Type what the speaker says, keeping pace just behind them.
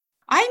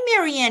I'm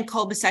Marianne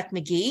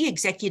Kolbasuk-McGee,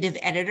 Executive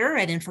Editor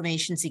at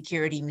Information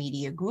Security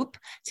Media Group.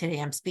 Today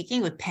I'm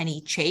speaking with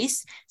Penny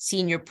Chase,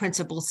 Senior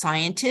Principal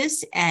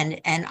Scientist and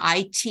an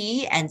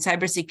IT and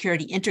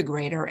Cybersecurity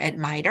Integrator at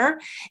MITRE,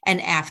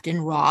 and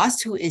Afton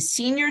Ross, who is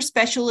Senior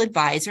Special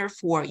Advisor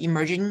for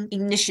Emerging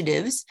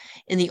Initiatives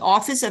in the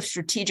Office of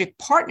Strategic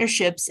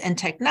Partnerships and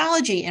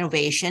Technology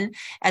Innovation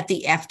at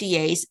the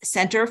FDA's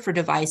Center for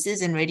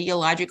Devices and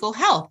Radiological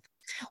Health.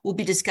 We'll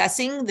be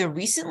discussing the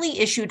recently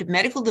issued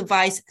Medical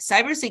Device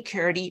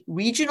Cybersecurity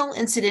Regional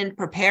Incident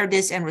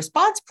Preparedness and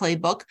Response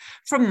Playbook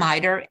from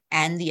MITRE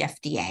and the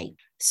FDA.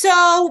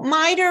 So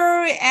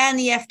MITRE and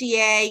the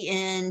FDA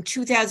in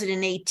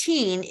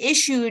 2018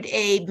 issued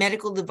a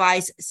Medical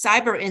Device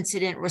Cyber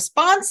Incident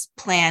Response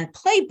Plan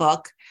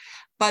playbook,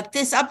 but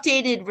this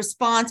updated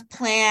response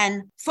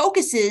plan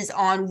focuses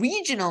on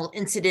regional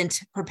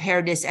incident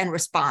preparedness and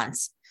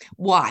response.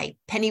 Why?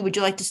 Penny, would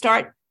you like to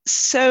start?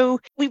 So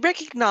we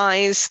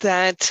recognize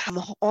that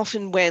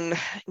often when,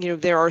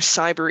 there are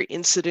cyber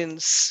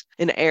incidents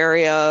in an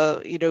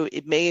area,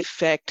 it may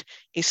affect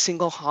a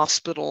single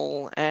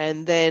hospital,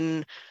 and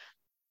then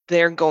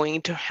they're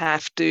going to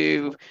have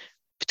to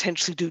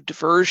potentially do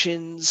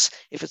diversions.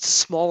 If it's a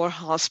smaller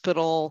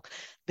hospital,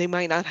 they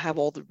might not have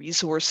all the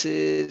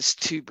resources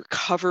to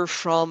recover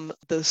from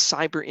the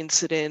cyber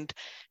incident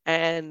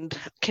and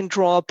can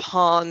draw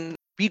upon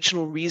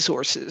regional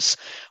resources,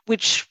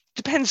 which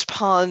depends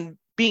upon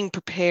being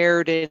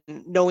prepared and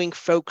knowing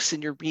folks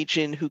in your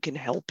region who can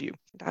help you.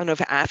 I don't know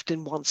if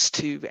Afton wants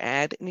to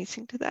add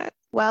anything to that.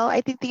 Well, I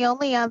think the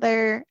only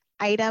other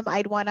item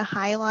I'd want to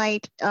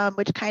highlight,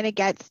 which kind of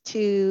gets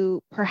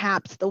to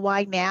perhaps the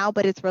why now,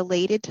 but it's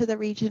related to the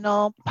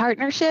regional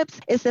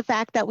partnerships, is the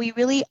fact that we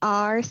really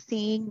are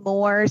seeing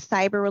more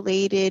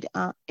cyber-related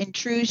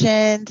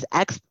intrusions,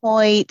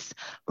 exploits,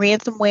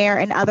 ransomware,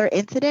 and other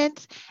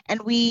incidents.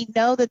 And we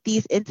know that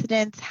these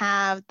incidents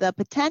have the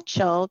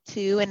potential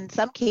to, and in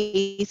some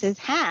cases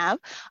have,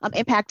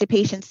 impacted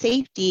patient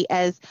safety.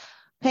 As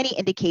Penny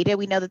indicated,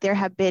 we know that there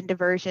have been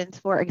diversions,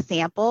 for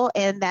example,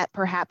 and that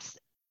perhaps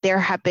there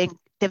have been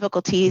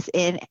difficulties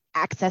in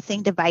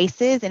accessing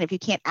devices. And if you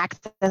can't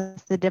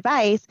access the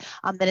device,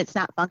 then it's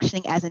not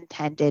functioning as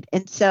intended.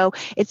 And so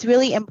it's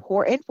really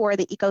important for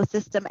the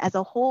ecosystem as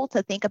a whole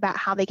to think about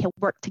how they can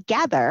work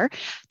together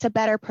to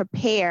better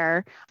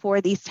prepare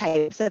for these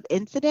types of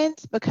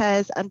incidents,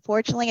 because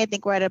unfortunately, I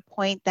think we're at a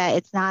point that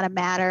it's not a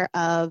matter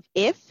of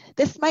if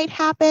this might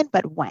happen,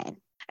 but when.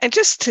 And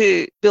just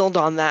to build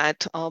on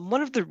that,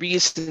 one of the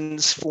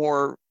reasons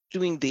for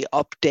doing the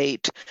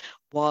update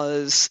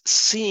was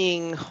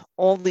seeing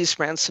all these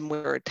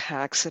ransomware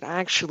attacks that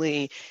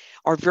actually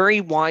are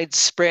very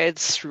widespread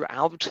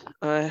throughout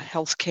a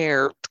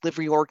healthcare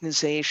delivery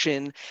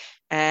organization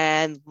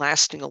and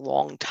lasting a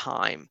long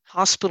time.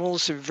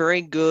 Hospitals are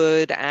very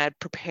good at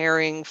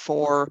preparing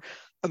for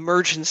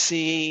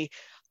emergency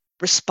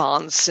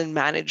response and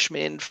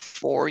management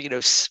for,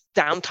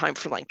 downtime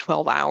for like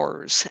 12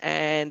 hours.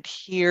 And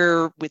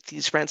here with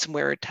these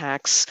ransomware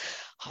attacks,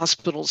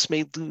 hospitals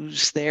may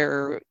lose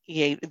their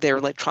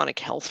electronic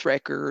health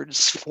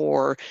records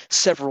for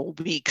several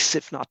weeks,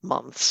 if not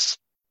months.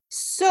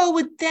 So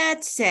with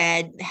that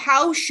said,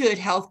 how should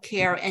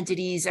healthcare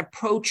entities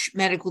approach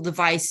medical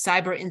device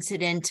cyber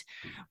incident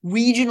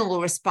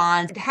regional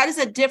response? How does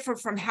that differ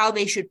from how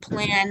they should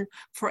plan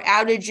for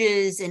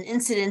outages and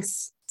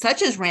incidents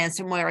such as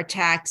ransomware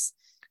attacks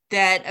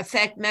that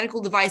affect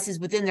medical devices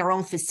within their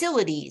own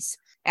facilities?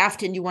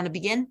 Afton, you want to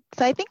begin?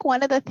 So I think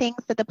one of the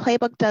things that the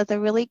playbook does a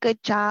really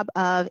good job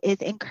of is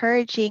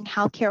encouraging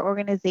healthcare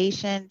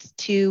organizations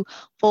to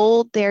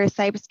fold their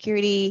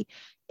cybersecurity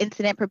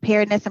incident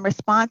preparedness and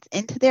response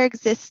into their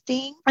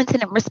existing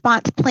incident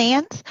response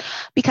plans,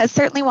 because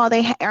certainly while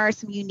there are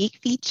some unique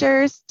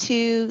features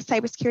to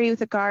cybersecurity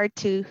with regard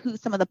to who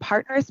some of the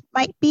partners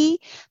might be,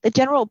 the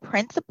general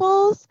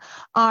principles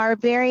are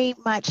very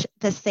much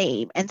the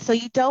same. And so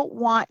you don't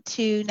want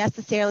to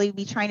necessarily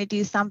be trying to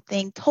do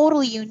something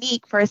totally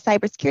unique for a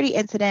cybersecurity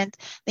incident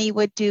than you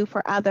would do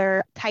for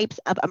other types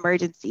of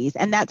emergencies.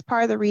 And that's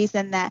part of the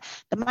reason that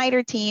the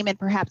MITRE team, and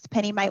perhaps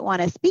Penny might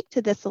want to speak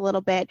to this a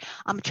little bit,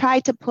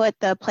 tried to put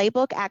the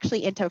playbook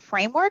actually into a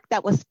framework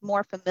that was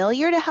more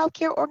familiar to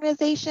healthcare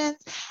organizations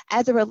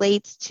as it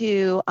relates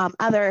to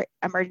other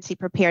emergency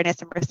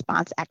preparedness and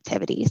response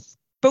activities.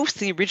 Both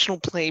the original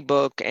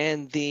playbook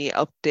and the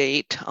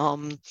update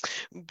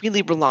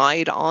really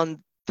relied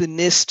on the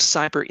NIST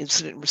Cyber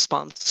Incident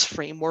Response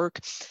Framework.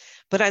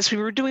 But as we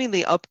were doing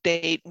the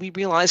update, we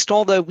realized,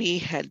 although we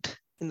had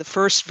in the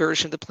first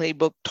version of the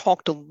playbook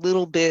talked a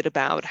little bit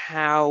about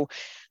how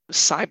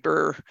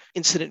cyber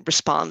incident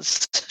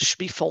response should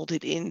be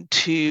folded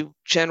into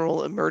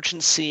general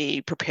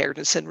emergency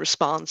preparedness and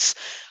response,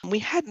 we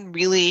hadn't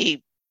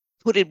really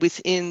put it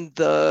within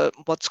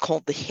what's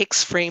called the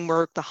HICS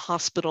framework, the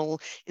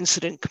Hospital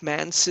Incident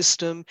Command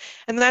System.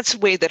 And that's a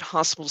way that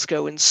hospitals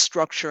go and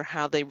structure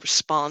how they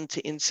respond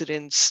to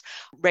incidents,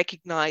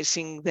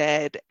 recognizing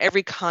that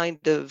every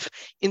kind of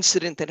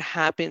incident that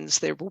happens,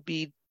 there will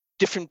be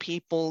different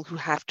people who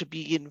have to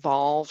be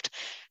involved.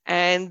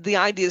 And the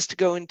idea is to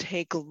go and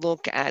take a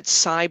look at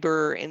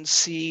cyber and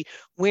see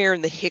where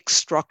in the HICS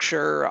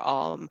structure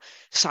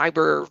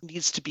cyber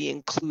needs to be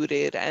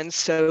included. And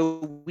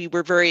so we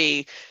were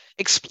very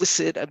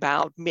explicit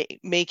about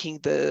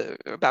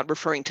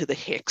referring to the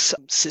HICS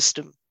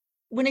system.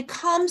 When it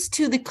comes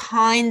to the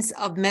kinds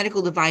of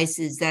medical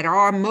devices that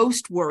are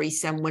most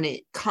worrisome when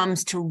it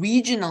comes to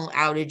regional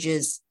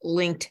outages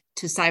linked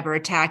to cyber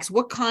attacks,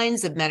 what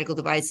kinds of medical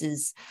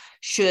devices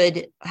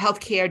should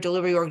healthcare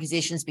delivery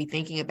organizations be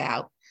thinking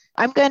about?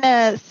 I'm going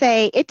to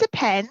say it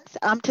depends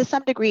to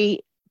some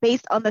degree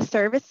based on the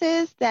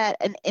services that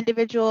an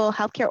individual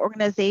healthcare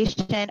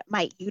organization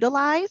might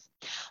utilize.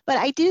 But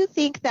I do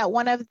think that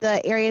one of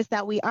the areas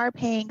that we are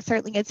paying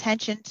certainly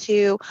attention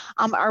to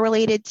are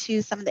related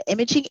to some of the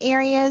imaging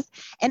areas.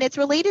 And it's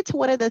related to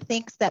one of the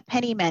things that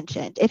Penny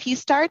mentioned. If you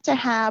start to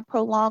have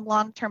prolonged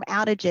long-term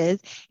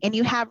outages and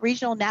you have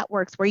regional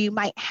networks where you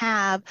might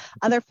have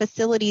other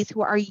facilities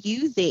who are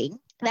using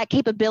that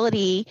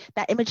capability,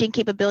 that imaging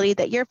capability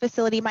that your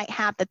facility might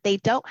have that they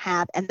don't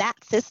have, and that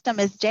system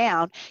is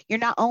down, you're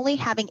not only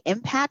having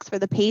impacts for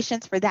the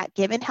patients for that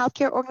given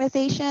healthcare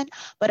organization,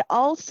 but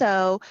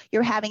also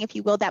you're having, if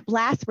you will, that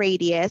blast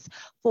radius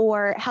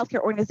for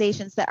healthcare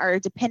organizations that are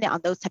dependent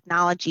on those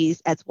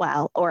technologies as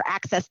well, or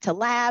access to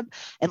lab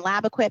and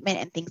lab equipment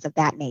and things of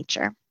that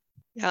nature.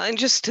 Yeah, and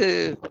just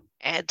to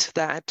add to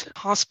that,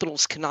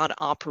 hospitals cannot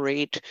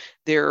operate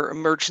their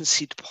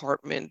emergency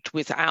department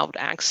without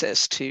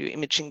access to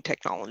imaging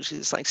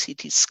technologies like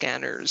CT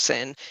scanners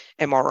and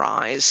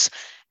MRIs.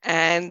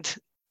 And,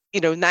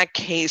 in that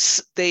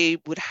case, they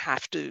would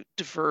have to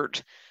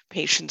divert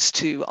patients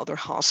to other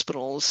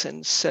hospitals.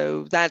 And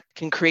so that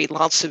can create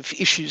lots of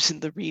issues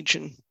in the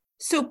region.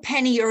 So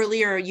Penny,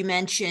 earlier you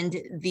mentioned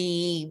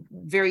the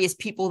various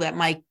people that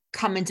might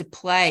come into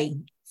play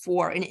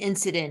for an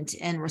incident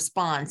and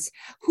response.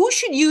 Who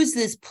should use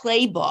this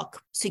playbook?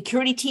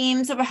 Security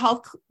teams of a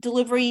health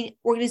delivery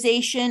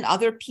organization,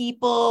 other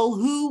people?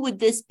 Who would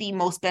this be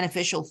most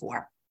beneficial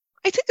for?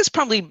 I think it's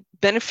probably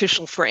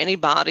beneficial for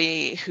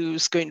anybody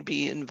who's going to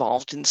be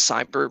involved in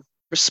cyber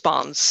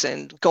response.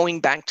 And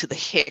going back to the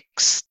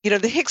HICS, the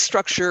HICS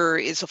structure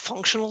is a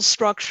functional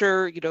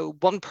structure.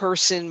 One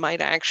person might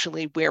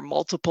actually wear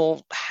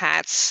multiple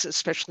hats,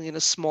 especially in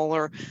a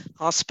smaller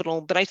hospital.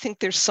 But I think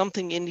there's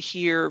something in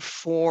here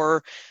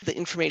for the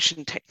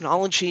information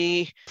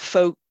technology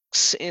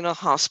folks in a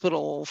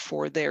hospital,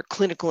 for their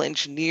clinical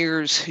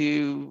engineers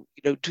who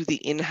do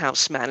the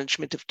in-house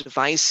management of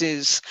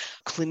devices,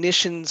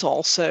 clinicians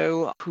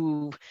also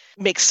who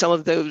make some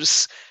of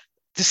those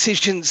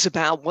decisions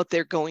about what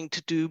they're going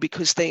to do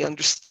because they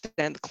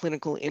understand the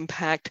clinical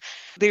impact.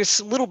 There's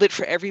a little bit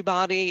for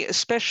everybody,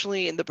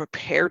 especially in the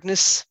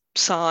preparedness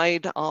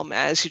side,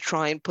 as you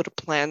try and put a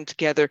plan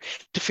together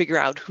to figure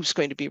out who's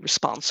going to be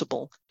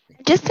responsible.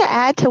 Just to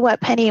add to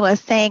what Penny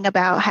was saying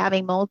about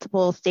having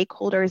multiple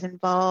stakeholders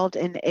involved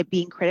and it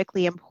being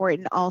critically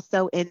important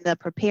also in the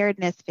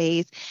preparedness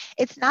phase,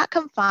 it's not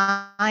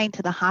confined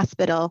to the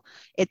hospital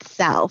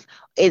itself.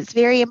 It's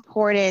very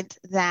important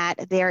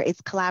that there is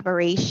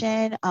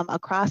collaboration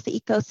across the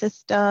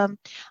ecosystem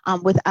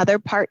with other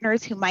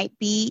partners who might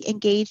be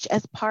engaged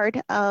as part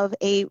of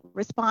a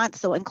response,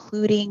 so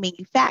including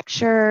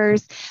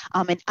manufacturers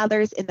and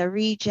others in the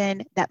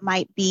region that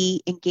might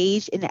be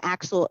engaged in the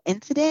actual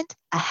incident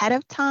ahead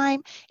of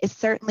time is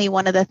certainly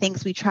one of the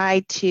things we try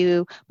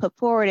to put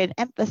forward and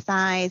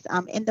emphasize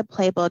in the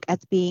playbook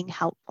as being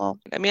helpful.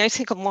 I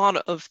think a lot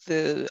of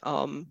the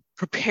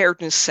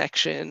preparedness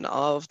section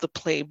of the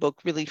playbook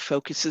really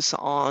focuses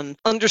on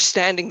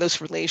understanding those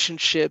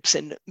relationships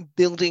and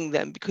building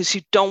them, because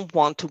you don't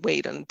want to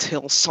wait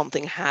until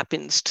something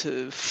happens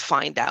to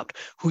find out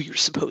who you're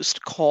supposed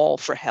to call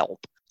for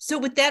help. So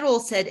with that all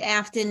said,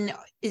 Afton,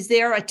 is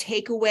there a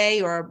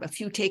takeaway or a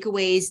few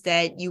takeaways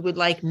that you would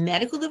like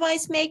medical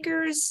device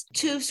makers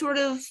to sort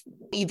of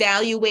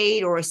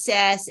evaluate or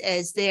assess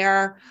as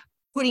they're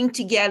putting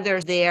together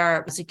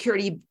their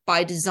security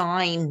by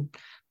design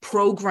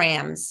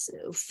programs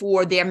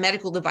for their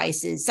medical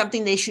devices,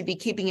 something they should be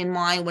keeping in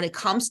mind when it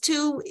comes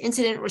to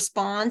incident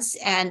response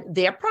and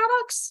their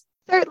products?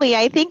 Certainly,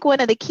 I think one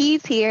of the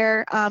keys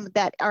here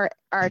that are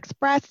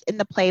expressed in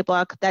the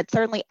playbook that's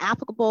certainly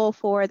applicable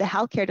for the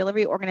healthcare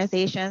delivery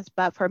organizations,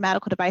 but for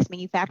medical device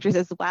manufacturers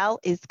as well,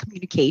 is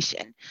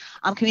communication.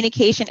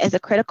 Communication is a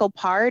critical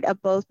part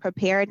of both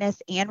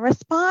preparedness and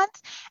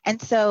response.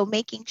 And so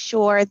making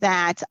sure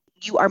that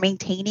you are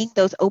maintaining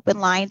those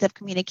open lines of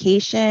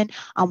communication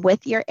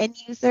with your end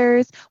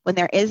users when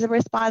there is a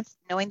response,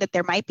 knowing that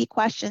there might be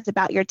questions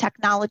about your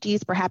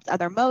technologies, perhaps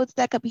other modes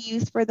that could be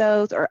used for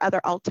those or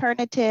other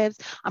alternatives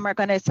are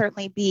going to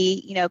certainly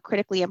be,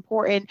 critically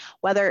important,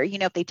 whether,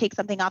 if they take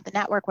something off the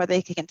network, whether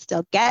they can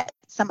still get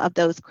some of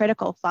those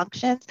critical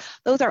functions.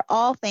 Those are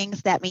all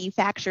things that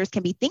manufacturers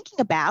can be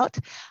thinking about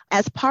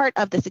as part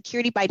of the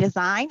security by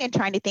design and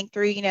trying to think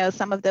through,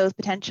 some of those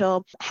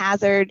potential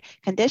hazard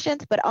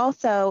conditions, but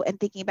also in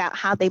thinking about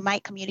how they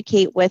might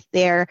communicate with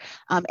their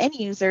end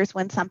users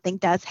when something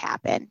does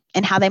happen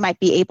and how they might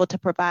be able to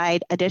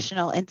provide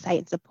additional insight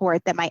and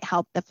support that might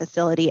help the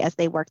facility as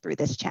they work through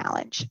this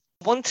challenge.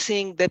 One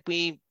thing that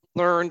we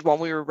learned while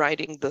we were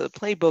writing the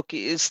playbook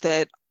is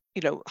that,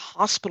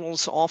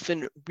 hospitals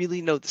often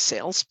really know the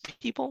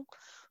salespeople,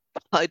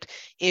 but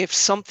if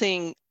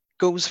something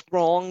goes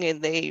wrong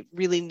and they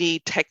really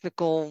need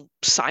technical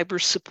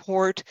cyber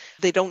support,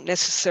 they don't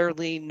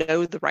necessarily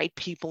know the right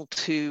people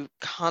to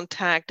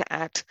contact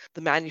at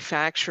the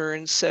manufacturer.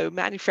 And so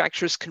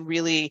manufacturers can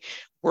really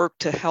work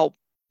to help,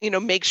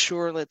 make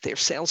sure that their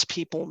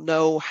salespeople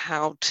know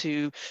how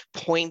to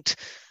point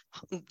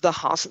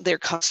their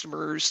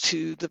customers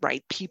to the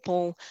right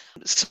people.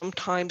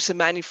 Sometimes the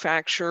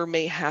manufacturer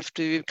may have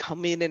to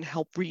come in and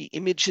help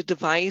re-image a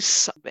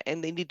device,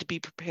 and they need to be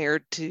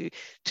prepared to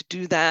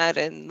do that.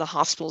 And the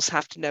hospitals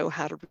have to know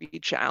how to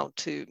reach out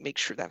to make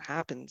sure that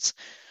happens.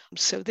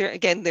 So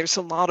there's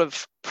a lot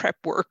of prep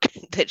work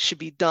that should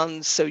be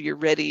done so you're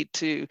ready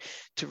to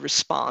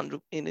respond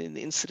in an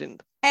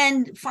incident.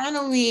 And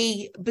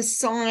finally,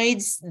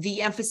 besides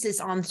the emphasis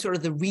on sort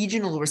of the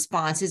regional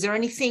response, is there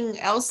anything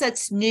else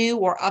that's new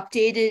or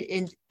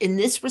updated in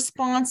this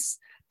response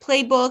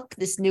playbook,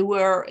 this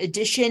newer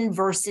edition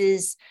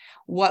versus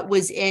what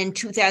was in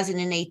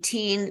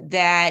 2018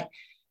 that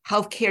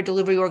healthcare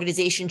delivery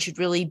organizations should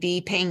really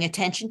be paying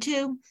attention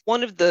to?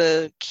 One of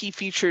the key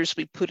features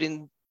we put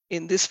in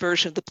this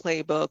version of the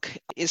playbook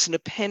is an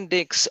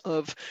appendix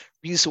of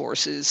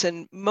resources,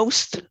 and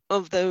most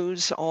of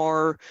those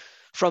are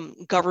from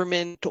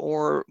government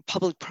or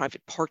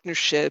public-private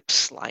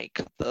partnerships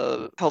like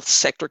the Health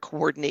Sector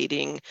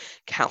Coordinating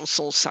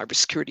Council,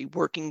 Cybersecurity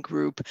Working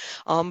Group,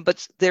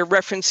 but there are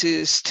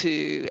references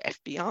to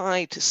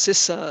FBI, to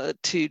CISA,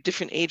 to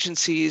different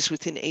agencies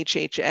within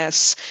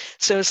HHS.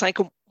 So it's like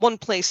one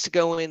place to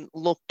go and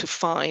look to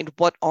find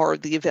what are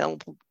the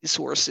available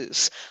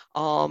resources.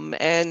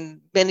 And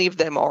many of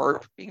them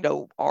are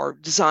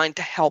designed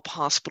to help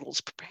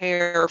hospitals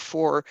prepare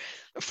for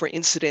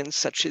incidents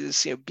such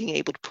as, being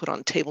able to put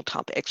on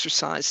tabletop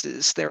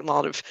exercises. There are a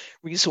lot of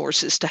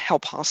resources to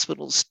help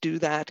hospitals do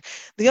that.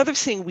 The other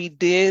thing we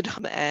did,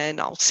 and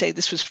I'll say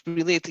this was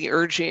really at the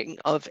urging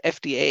of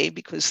FDA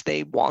because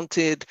they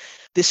wanted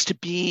this to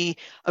be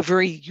a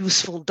very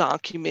useful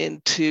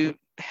document to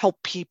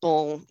help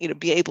people,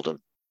 be able to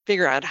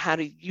figure out how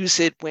to use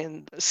it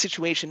when a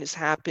situation has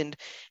happened.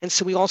 And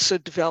so we also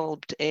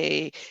developed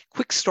a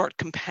quick start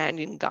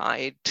companion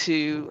guide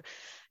to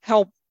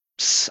help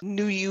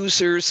new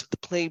users of the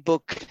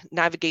playbook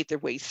navigate their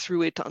way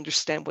through it to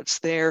understand what's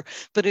there.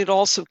 But it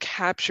also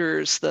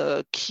captures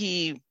the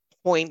key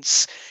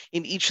points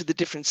in each of the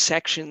different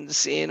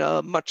sections in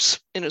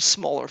a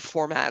smaller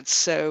format,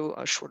 so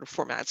a shorter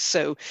format.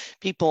 So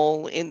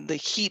people in the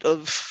heat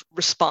of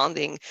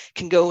responding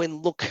can go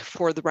and look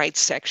for the right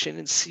section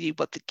and see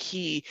what the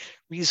key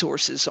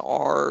resources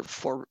are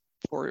for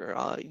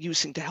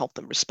using to help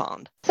them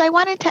respond. So I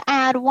wanted to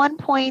add one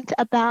point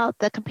about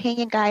the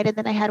companion guide, and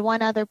then I had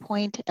one other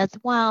point as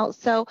well.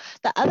 So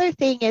the other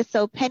thing is,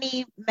 so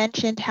Penny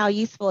mentioned how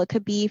useful it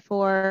could be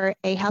for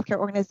a healthcare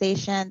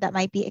organization that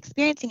might be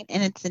experiencing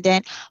an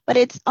incident, but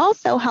it's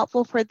also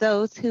helpful for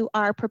those who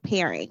are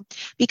preparing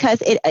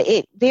because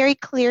it very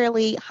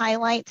clearly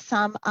highlights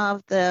some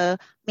of the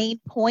main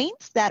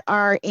points that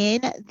are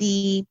in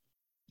the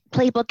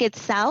playbook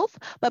itself,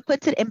 but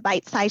puts it in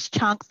bite-sized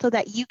chunks so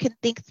that you can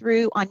think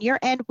through on your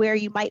end where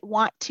you might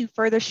want to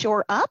further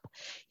shore up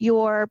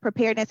your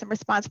preparedness and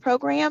response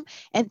program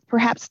and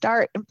perhaps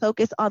start and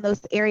focus on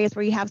those areas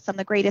where you have some of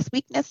the greatest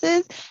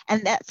weaknesses.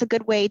 And that's a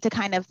good way to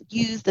kind of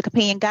use the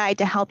companion guide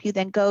to help you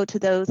then go to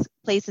those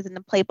places in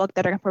the playbook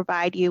that are going to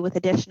provide you with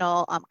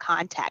additional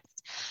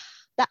context.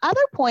 The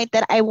other point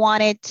that I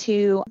wanted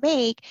to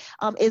make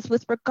is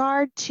with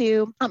regard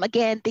to,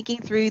 again, thinking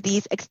through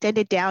these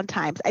extended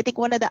downtimes. I think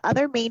one of the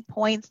other main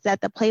points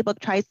that the playbook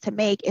tries to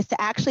make is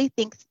to actually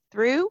think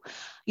through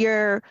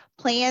your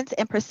plans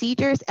and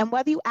procedures and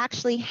whether you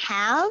actually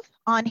have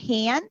on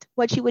hand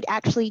what you would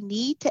actually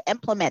need to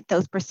implement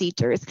those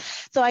procedures.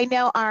 So I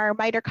know our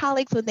MITRE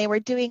colleagues, when they were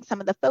doing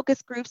some of the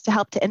focus groups to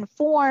help to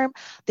inform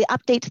the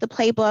update to the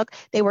playbook,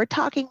 they were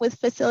talking with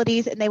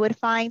facilities and they would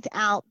find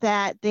out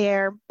that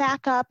their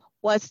backup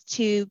was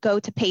to go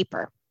to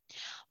paper.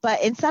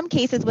 But in some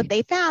cases, what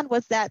they found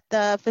was that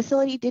the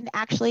facility didn't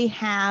actually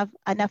have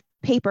enough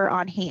paper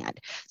on hand.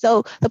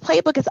 So the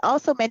playbook is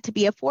also meant to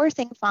be a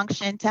forcing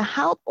function to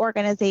help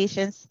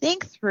organizations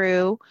think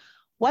through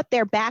what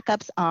their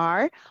backups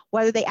are,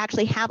 whether they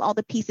actually have all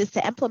the pieces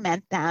to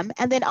implement them,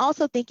 and then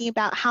also thinking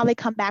about how they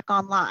come back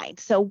online.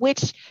 So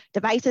which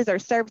devices or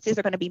services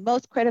are going to be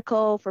most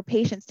critical for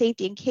patient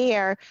safety and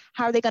care?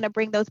 How are they going to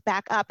bring those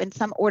back up in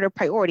some order of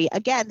priority?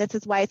 Again, this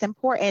is why it's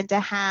important to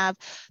have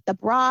the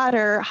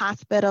broader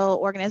hospital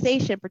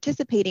organization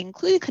participating,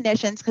 including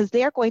clinicians, because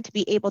they're going to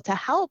be able to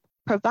help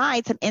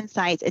provide some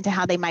insights into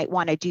how they might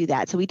want to do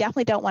that. So we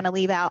definitely don't want to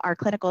leave out our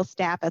clinical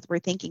staff as we're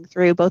thinking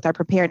through both our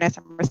preparedness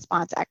and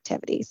response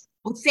activities.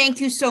 Well, thank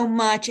you so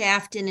much,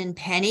 Afton and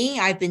Penny.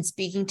 I've been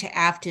speaking to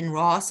Afton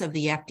Ross of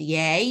the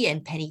FDA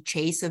and Penny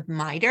Chase of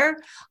MITRE.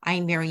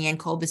 I'm Marianne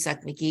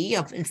Kolbasuk-McGee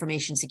of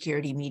Information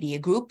Security Media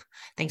Group.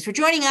 Thanks for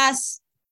joining us.